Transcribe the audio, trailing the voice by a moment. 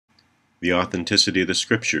the authenticity of the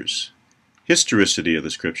Scriptures, historicity of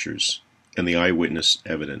the Scriptures, and the eyewitness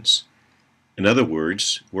evidence. In other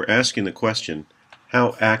words, we're asking the question,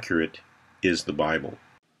 how accurate is the Bible?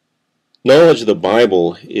 Knowledge of the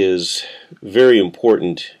Bible is very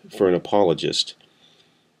important for an apologist.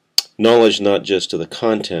 Knowledge not just of the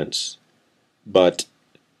contents, but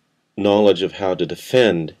knowledge of how to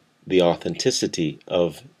defend the authenticity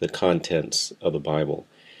of the contents of the Bible.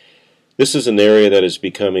 This is an area that is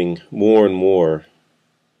becoming more and more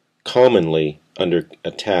commonly under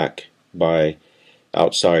attack by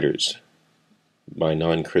outsiders, by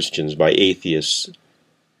non-Christians, by atheists,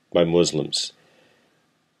 by Muslims.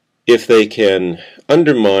 If they can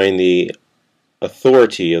undermine the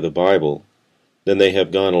authority of the Bible, then they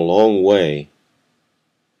have gone a long way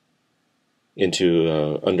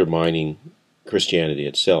into undermining Christianity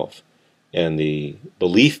itself and the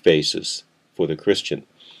belief basis for the Christian.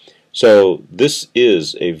 So this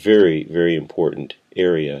is a very, very important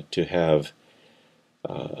area to have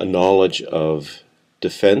a knowledge of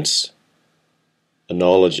defense, a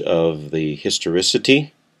knowledge of the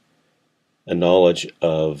historicity, a knowledge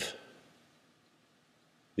of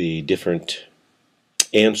the different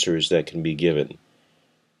answers that can be given,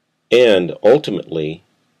 and ultimately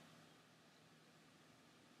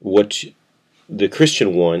what the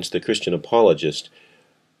Christian wants, the Christian apologist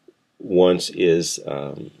wants, is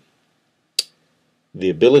the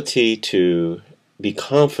ability to be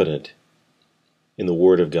confident in the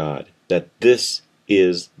Word of God, that this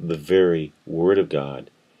is the very Word of God,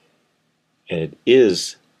 and it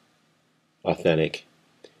is authentic,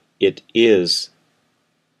 it is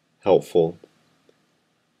helpful,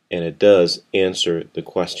 and it does answer the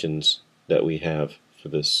questions that we have for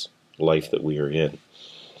this life that we are in.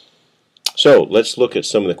 So let's look at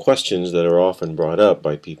some of the questions that are often brought up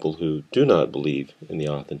by people who do not believe in the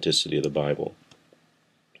authenticity of the Bible.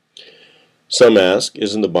 Some ask,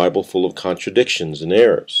 isn't the Bible full of contradictions and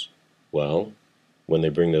errors? Well, when they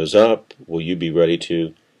bring those up, will you be ready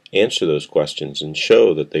to answer those questions and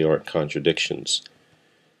show that they aren't contradictions?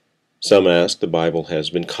 Some ask, the Bible has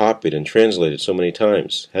been copied and translated so many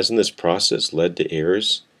times. Hasn't this process led to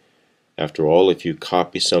errors? After all, if you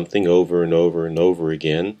copy something over and over and over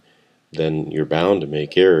again, then you're bound to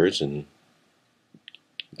make errors, and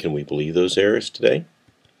can we believe those errors today?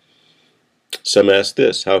 Some ask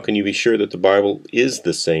this, how can you be sure that the Bible is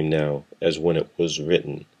the same now as when it was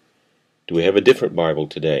written? Do we have a different Bible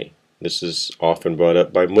today? This is often brought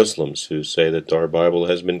up by Muslims who say that our Bible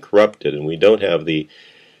has been corrupted and we don't have the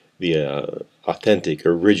authentic,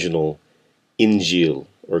 original Injil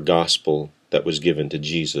or gospel that was given to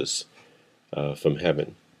Jesus from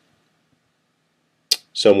heaven.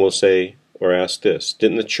 Some will say or ask this,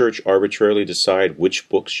 didn't the church arbitrarily decide which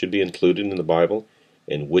books should be included in the Bible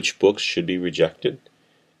and which books should be rejected?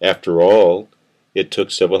 After all, it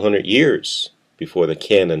took several hundred years before the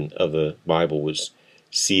canon of the Bible was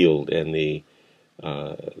sealed and the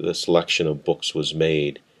selection of books was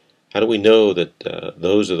made. How do we know that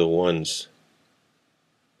those are the ones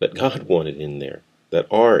that God wanted in there, that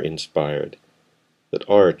are inspired, that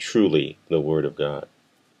are truly the Word of God?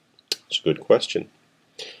 It's a good question.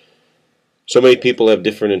 So many people have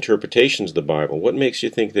different interpretations of the Bible. What makes you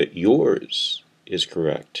think that yours is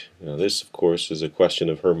correct? Now this, of course, is a question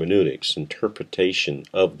of hermeneutics, interpretation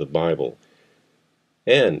of the Bible.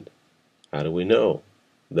 And how do we know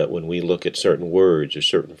that when we look at certain words or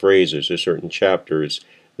certain phrases or certain chapters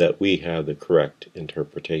that we have the correct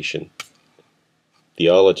interpretation?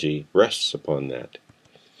 Theology rests upon that.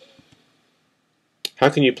 How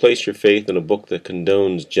can you place your faith in a book that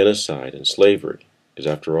condones genocide and slavery? Because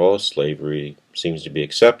after all, slavery seems to be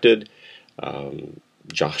accepted.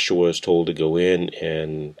 Joshua is told to go in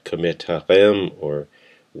and commit harem, or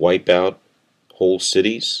wipe out whole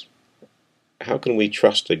cities. How can we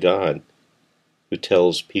trust a God who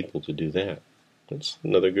tells people to do that? That's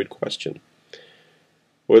another good question.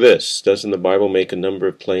 Or this, doesn't the Bible make a number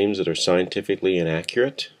of claims that are scientifically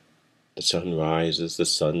inaccurate? The sun rises, the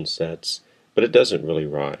sun sets, but it doesn't really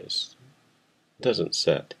rise. It doesn't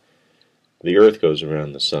set. The earth goes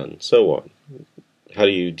around the sun, so on. How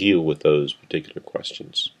do you deal with those particular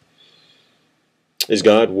questions? Is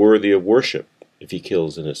God worthy of worship if he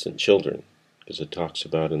kills innocent children? Because it talks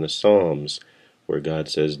about in the Psalms where God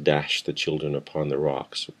says, dash the children upon the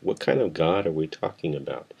rocks. What kind of God are we talking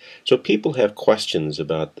about? So people have questions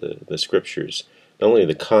about the Scriptures, not only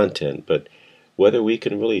the content, but whether we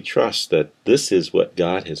can really trust that this is what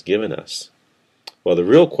God has given us. Well, the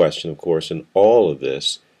real question, of course, in all of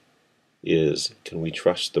this is, can we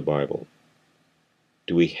trust the Bible?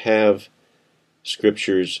 Do we have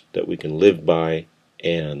Scriptures that we can live by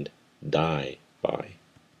and die by?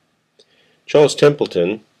 Charles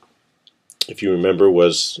Templeton, if you remember,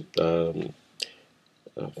 was a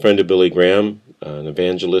friend of Billy Graham, an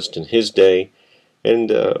evangelist in his day,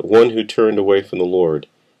 and one who turned away from the Lord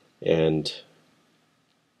and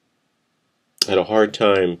had a hard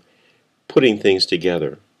time putting things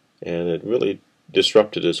together, and it really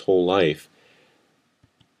disrupted his whole life.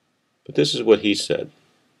 But this is what he said: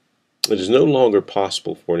 "It is no longer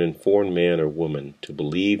possible for an informed man or woman to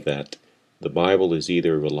believe that the Bible is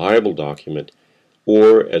either a reliable document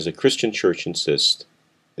or, as a Christian church insists,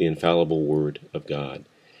 the infallible Word of God."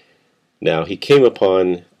 Now, he came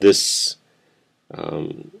upon this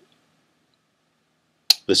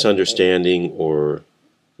this understanding, or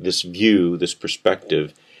this view, this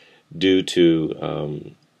perspective, due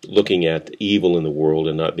to looking at evil in the world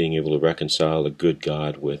and not being able to reconcile a good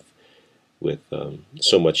God with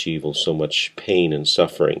so much evil, so much pain and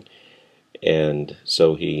suffering. And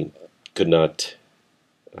so he could not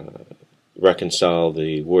reconcile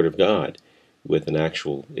the Word of God with an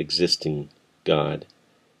actual existing God.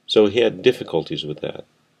 So he had difficulties with that.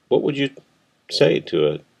 What would you say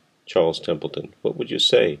to a Charles Templeton? What would you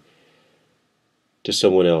say to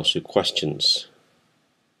someone else who questions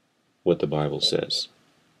what the Bible says?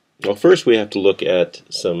 Well, first we have to look at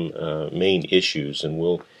some main issues, and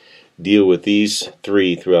we'll deal with these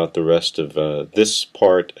three throughout the rest of this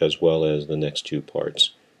part, as well as the next two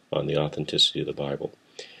parts on the authenticity of the Bible.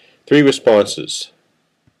 Three responses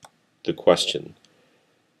to the question: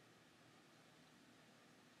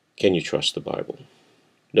 can you trust the Bible?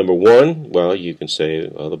 Number one, well, you can say,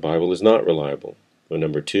 well, the Bible is not reliable. Or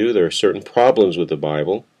number two, there are certain problems with the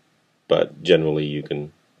Bible, but generally you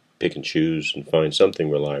can pick and choose and find something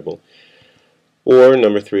reliable. Or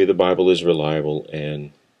number three, the Bible is reliable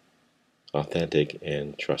and authentic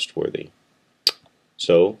and trustworthy.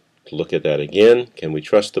 So, to look at that again, can we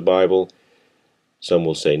trust the Bible? Some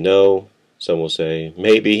will say no, some will say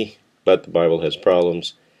maybe, but the Bible has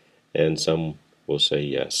problems, and some will say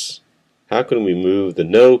yes. How can we move the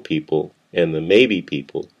no people and the maybe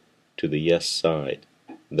people to the yes side?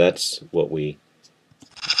 That's what we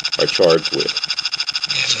are charged with.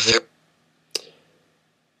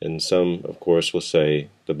 And some, of course, will say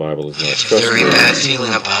the Bible is not trustworthy. Very bad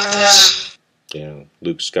feeling about this. Yeah,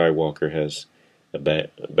 Luke Skywalker has a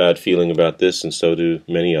bad feeling about this, and so do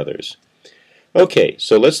many others. Okay,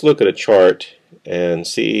 so let's look at a chart and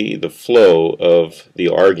see the flow of the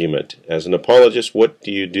argument. As an apologist, what do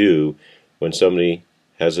you do when somebody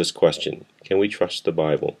has this question? Can we trust the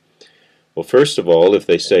Bible? Well, first of all, if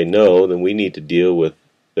they say no, then we need to deal with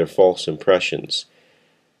their false impressions.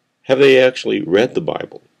 Have they actually read the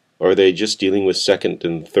Bible? Or are they just dealing with second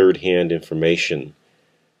and third hand information?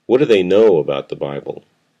 What do they know about the Bible?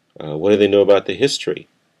 What do they know about the history?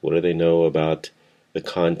 What do they know about the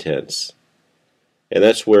contents? And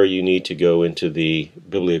that's where you need to go into the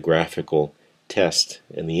bibliographical test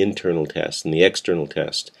and the internal test and the external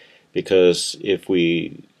test. Because if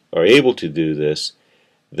we are able to do this,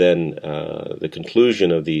 then the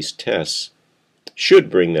conclusion of these tests should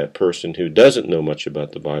bring that person who doesn't know much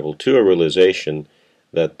about the Bible to a realization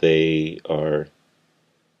that they are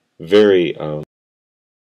very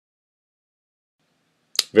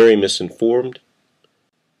misinformed.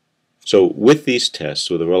 So with these tests,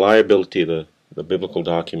 with the reliability of the biblical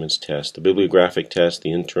documents test, the bibliographic test,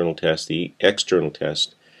 the internal test, the external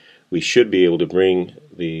test, we should be able to bring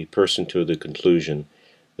the person to the conclusion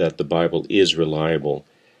that the Bible is reliable.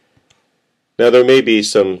 Now, there may be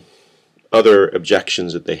some other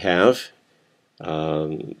objections that they have,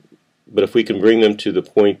 but if we can bring them to the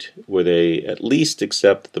point where they at least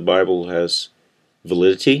accept that the Bible has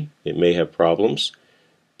validity, it may have problems,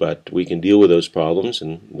 but we can deal with those problems,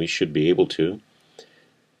 and we should be able to.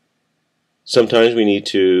 Sometimes we need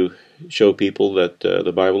to show people that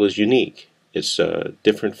the Bible is unique. It's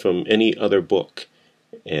different from any other book,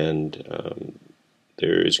 and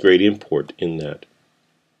there is great import in that.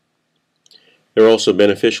 There are also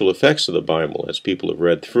beneficial effects of the Bible. As people have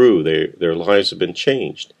read through, their lives have been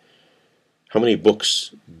changed. How many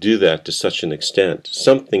books do that to such an extent?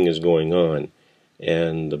 Something is going on,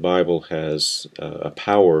 and the Bible has a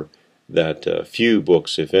power that few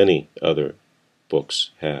books, if any other books,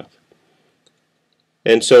 have.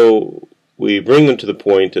 And so we bring them to the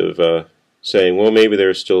point of saying, well, maybe there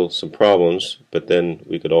are still some problems, but then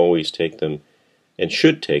we could always take them, and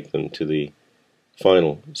should take them, to the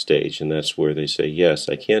final stage, and that's where they say, yes,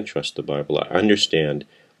 I can trust the Bible. I understand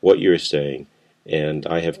what you're saying, and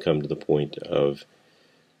I have come to the point of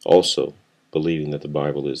also believing that the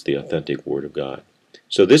Bible is the authentic Word of God.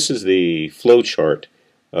 So this is the flow chart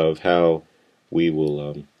of how we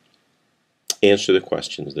will answer the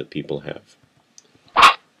questions that people have.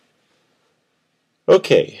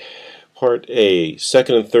 Okay, Part A.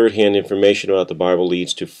 Second and third hand information about the Bible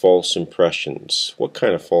leads to false impressions. What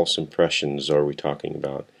kind of false impressions are we talking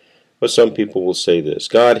about? Well, some people will say this: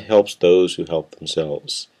 God helps those who help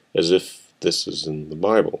themselves, as if this is in the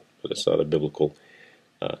Bible, but it's not a biblical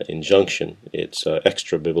injunction. It's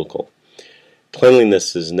extra biblical.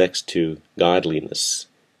 Cleanliness is next to godliness.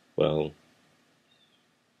 Well,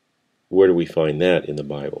 where do we find that in the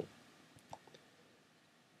Bible?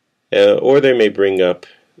 Or they may bring up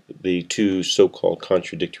the two so-called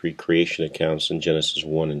contradictory creation accounts in Genesis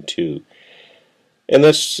 1 and 2. And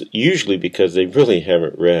that's usually because they really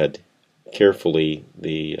haven't read carefully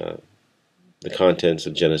the contents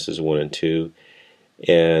of Genesis 1 and 2,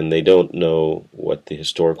 and they don't know what the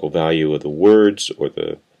historical value of the words or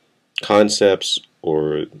the concepts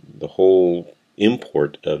or the whole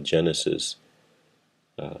import of Genesis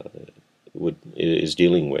is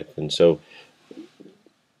dealing with. And so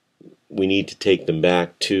we need to take them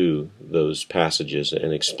back to those passages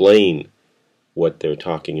and explain what they're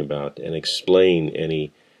talking about and explain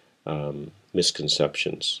any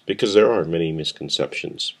misconceptions, because there are many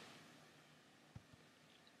misconceptions.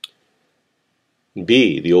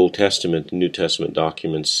 B. The Old Testament and New Testament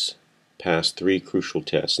documents pass three crucial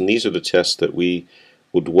tests, and these are the tests that we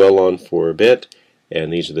will dwell on for a bit,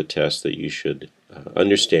 and these are the tests that you should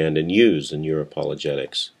understand and use in your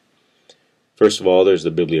apologetics. First of all, there's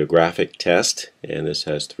the bibliographic test, and this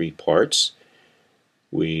has three parts.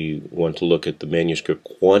 We want to look at the manuscript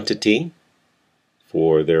quantity,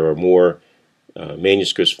 for there are more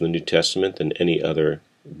manuscripts from the New Testament than any other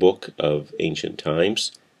book of ancient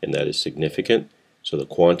times, and that is significant. So the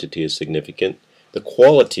quantity is significant. The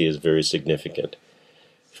quality is very significant.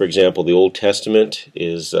 For example, the Old Testament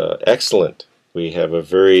is excellent. We have a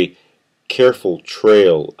very careful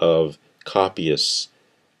trail of copyists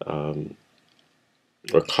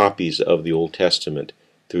or copies of the Old Testament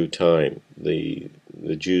through time. The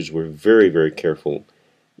Jews were very, very careful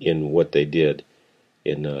in what they did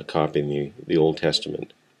in copying the Old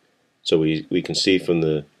Testament. So we can see from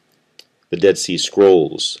the Dead Sea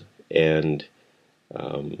Scrolls, and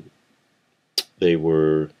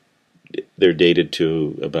they're dated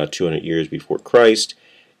to about 200 years before Christ,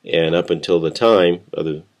 and up until the time of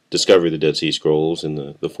the discovery of the Dead Sea Scrolls in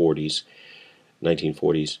the 40s,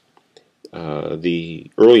 1940s, the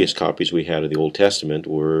earliest copies we had of the Old Testament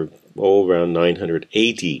were around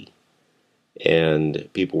 980, and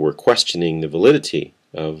people were questioning the validity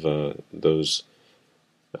of those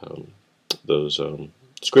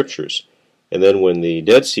scriptures. And then when the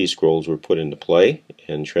Dead Sea Scrolls were put into play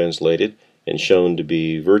and translated and shown to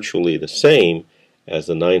be virtually the same as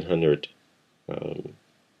the 900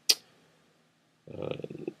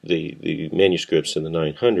 the manuscripts in the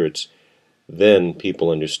 900s, then people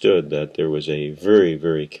understood that there was a very,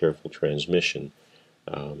 very careful transmission,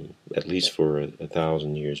 at least for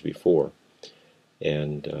 1,000 years before.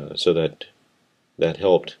 And so that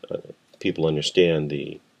helped people understand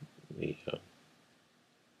the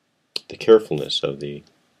carefulness of the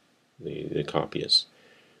copyists.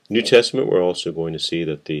 New Testament, we're also going to see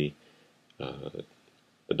that the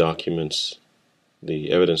documents,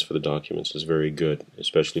 the evidence for the documents is very good,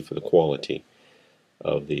 especially for the quality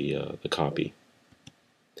of the copy.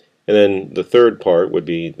 And then the third part would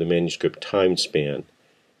be the manuscript time span.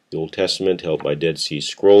 The Old Testament, held by Dead Sea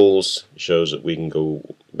Scrolls, shows that we can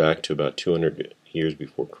go back to about 200 years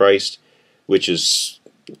before Christ, which is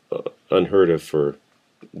unheard of for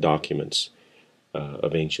documents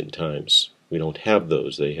of ancient times. We don't have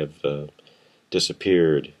those. They have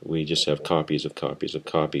disappeared. We just have copies of copies of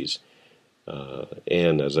copies.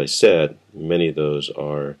 And as I said, many of those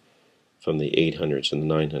are from the 800s and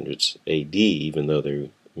the 900s AD, even though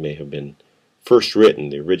they may have been first written,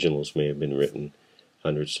 the originals may have been written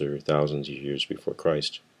hundreds or thousands of years before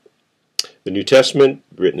Christ. The New Testament,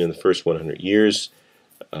 written in the first 100 years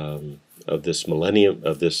of this millennium,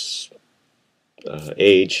 of this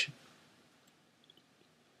age,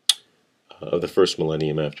 of the first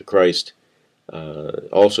millennium after Christ,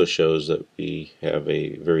 also shows that we have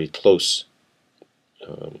a very close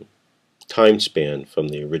time span from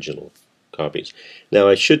the original copies. Now,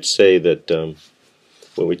 I should say that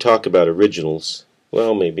when we talk about originals,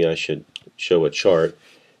 well, maybe I should show a chart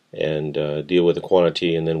and deal with the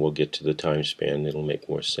quantity, and then we'll get to the time span. It'll make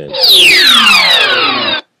more sense.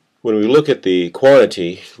 When we look at the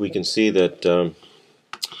quantity, we can see that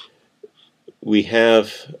we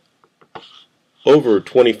have over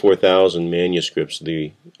 24,000 manuscripts of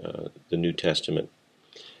the New Testament.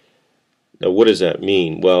 Now, what does that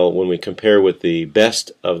mean? Well, when we compare with the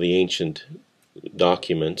best of the ancient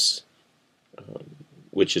documents,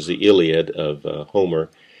 which is the Iliad of Homer,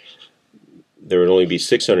 there would only be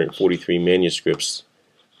 643 manuscripts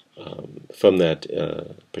from that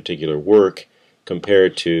particular work,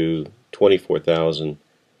 compared to 24,000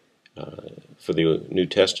 for the New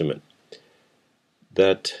Testament.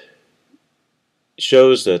 That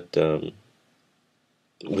shows that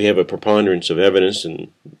we have a preponderance of evidence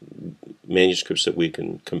and manuscripts that we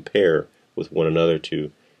can compare with one another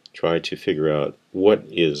to try to figure out what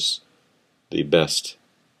is the best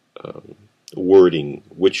wording,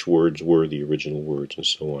 which words were the original words, and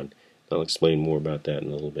so on. I'll explain more about that in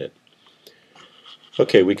a little bit.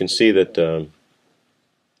 Okay, we can see that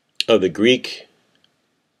of the Greek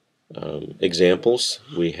examples,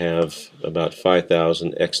 we have about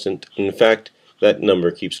 5,000 extant. In fact, that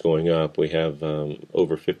number keeps going up. We have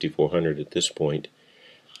over 5,400 at this point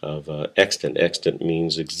of extant. Extant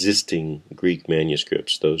means existing Greek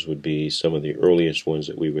manuscripts. Those would be some of the earliest ones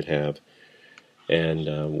that we would have. And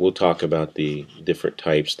we'll talk about the different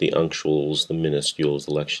types, the unctuals, the minuscules,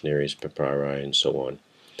 the lectionaries, papyri, and so on.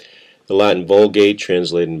 The Latin Vulgate,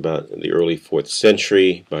 translated in about the early 4th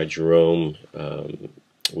century by Jerome.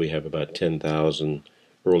 We have about 10,000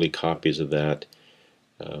 early copies of that,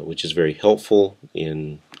 which is very helpful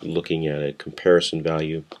in looking at a comparison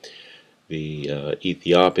value. The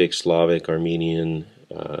Ethiopic, Slavic, Armenian,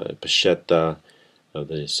 Peshitta,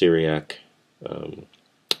 the Syriac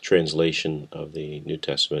translation of the New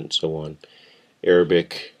Testament, and so on.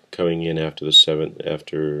 Arabic coming in after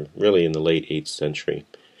really in the late 8th century,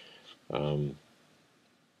 and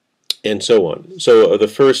so on. So the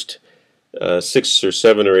first 600 or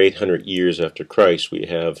 700 or 800 years after Christ, we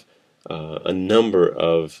have a number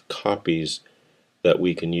of copies that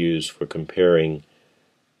we can use for comparing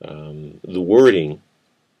the wording,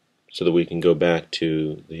 so that we can go back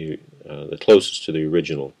to the closest to the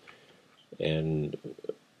original. And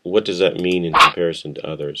what does that mean in comparison to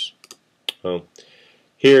others? Well,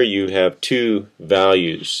 here you have two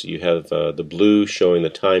values. You have the blue showing the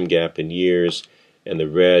time gap in years, and the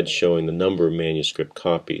red showing the number of manuscript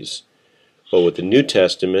copies. Well, with the New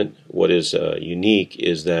Testament, what is unique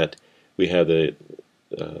is that we have the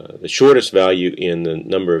shortest value in the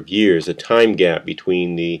number of years, the time gap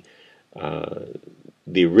between the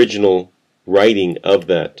original writing of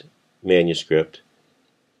that manuscript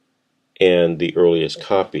and the earliest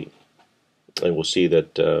copy. And we'll see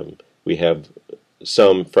that we have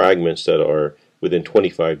some fragments that are within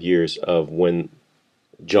 25 years of when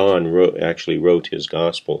John actually wrote his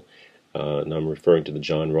gospel. And I'm referring to the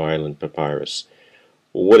John Ryland papyrus.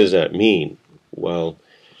 Well, what does that mean? Well,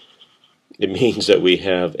 it means that we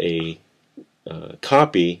have a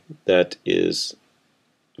copy that is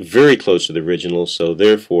very close to the original, so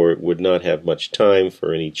therefore it would not have much time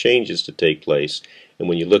for any changes to take place. And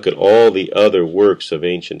when you look at all the other works of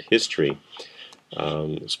ancient history,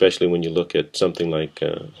 especially when you look at something like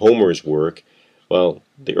Homer's work, well,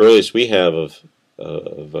 the earliest we have of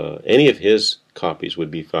any of his copies would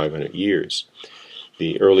be 500 years.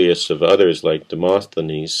 The earliest of others, like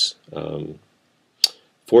Demosthenes,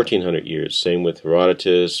 1,400 years. Same with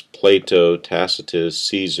Herodotus, Plato, Tacitus,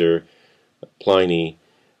 Caesar, Pliny.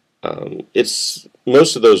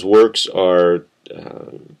 Most of those works are,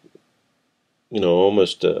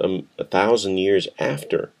 almost 1,000 years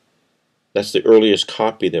after. That's the earliest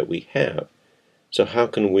copy that we have. So how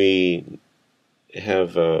can we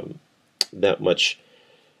have that much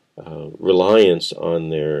reliance on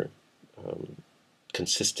their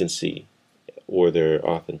consistency or their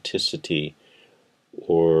authenticity,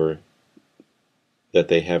 or that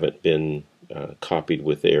they haven't been copied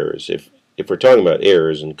with errors? If we're talking about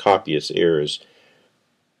errors and copyist errors,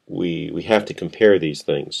 we have to compare these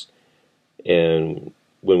things. And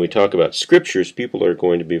when we talk about scriptures, people are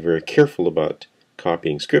going to be very careful about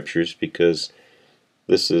copying scriptures, because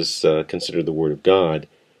this is considered the Word of God,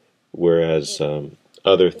 whereas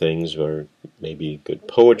other things are maybe good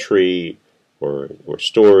poetry or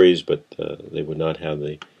stories, but they would not have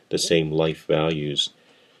the same life values.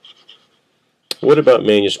 What about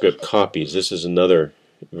manuscript copies? This is another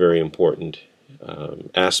very important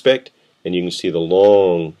aspect, and you can see the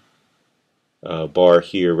long bar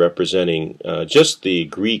here representing just the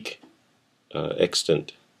Greek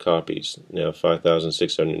extant copies. Now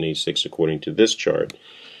 5,686 according to this chart,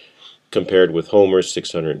 compared with Homer's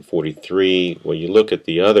 643. When you look at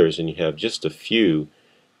the others and you have just a few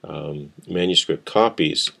manuscript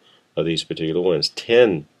copies of these particular ones,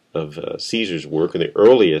 10 of Caesar's work, and the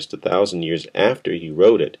earliest 1,000 years after he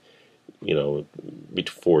wrote it,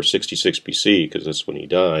 before 66 BC, because that's when he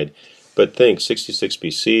died. But think, 66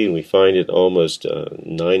 BC, and we find it almost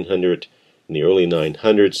 900, in the early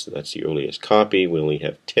 900s. That's the earliest copy. We only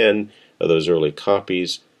have 10 of those early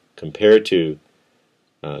copies, compared to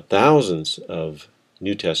thousands of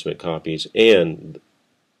New Testament copies, and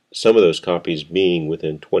some of those copies being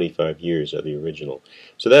within 25 years of the original.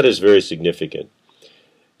 So that is very significant,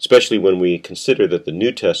 especially when we consider that the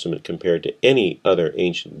New Testament, compared to any other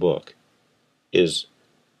ancient book, is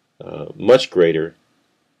much greater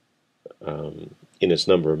in its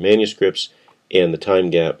number of manuscripts, and the time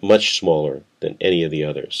gap much smaller than any of the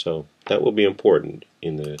others. So that will be important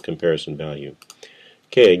in the comparison value.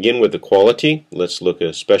 Okay, again with the quality, let's look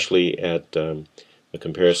especially at a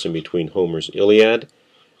comparison between Homer's Iliad,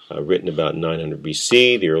 written about 900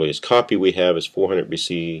 BC. The earliest copy we have is 400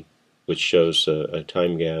 BC, which shows a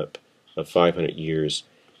time gap of 500 years,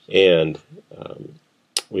 and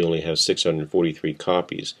we only have 643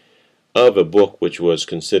 copies of a book which was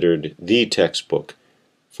considered the textbook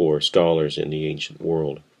for scholars in the ancient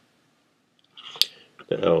world.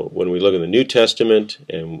 Now, when we look at the New Testament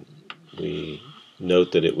and we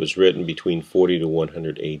note that it was written between 40 to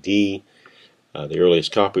 100 AD, the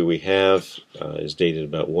earliest copy we have is dated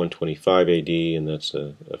about 125 AD, and that's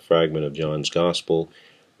a fragment of John's Gospel,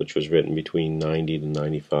 which was written between 90 to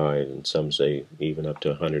 95, and some say even up to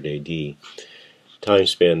 100 AD. Time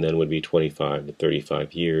span then would be 25 to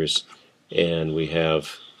 35 years, and we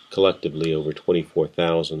have collectively over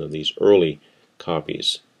 24,000 of these early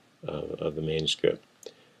copies of the manuscript.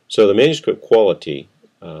 So the manuscript quality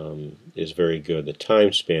is very good. The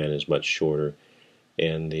time span is much shorter,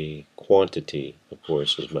 and the quantity, of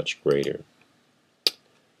course, is much greater.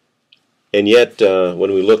 And yet,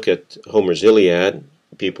 when we look at Homer's Iliad,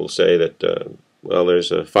 people say that, well,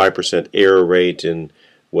 there's a 5% error rate in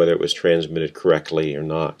whether it was transmitted correctly or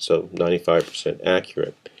not, so 95%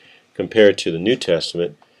 accurate, compared to the New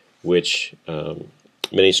Testament, which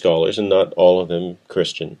many scholars, and not all of them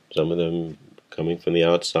Christian, some of them coming from the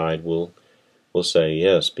outside, will say,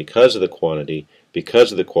 yes, because of the quantity,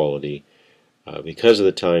 because of the quality, because of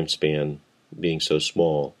the time span being so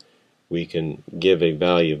small, we can give a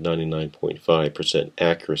value of 99.5%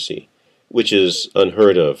 accuracy, which is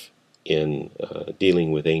unheard of in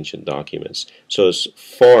dealing with ancient documents. So it's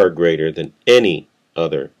far greater than any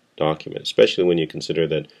other document, especially when you consider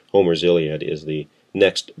that Homer's Iliad is the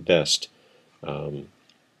next best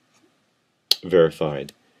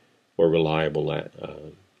verified or reliable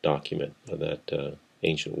document of that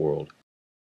ancient world.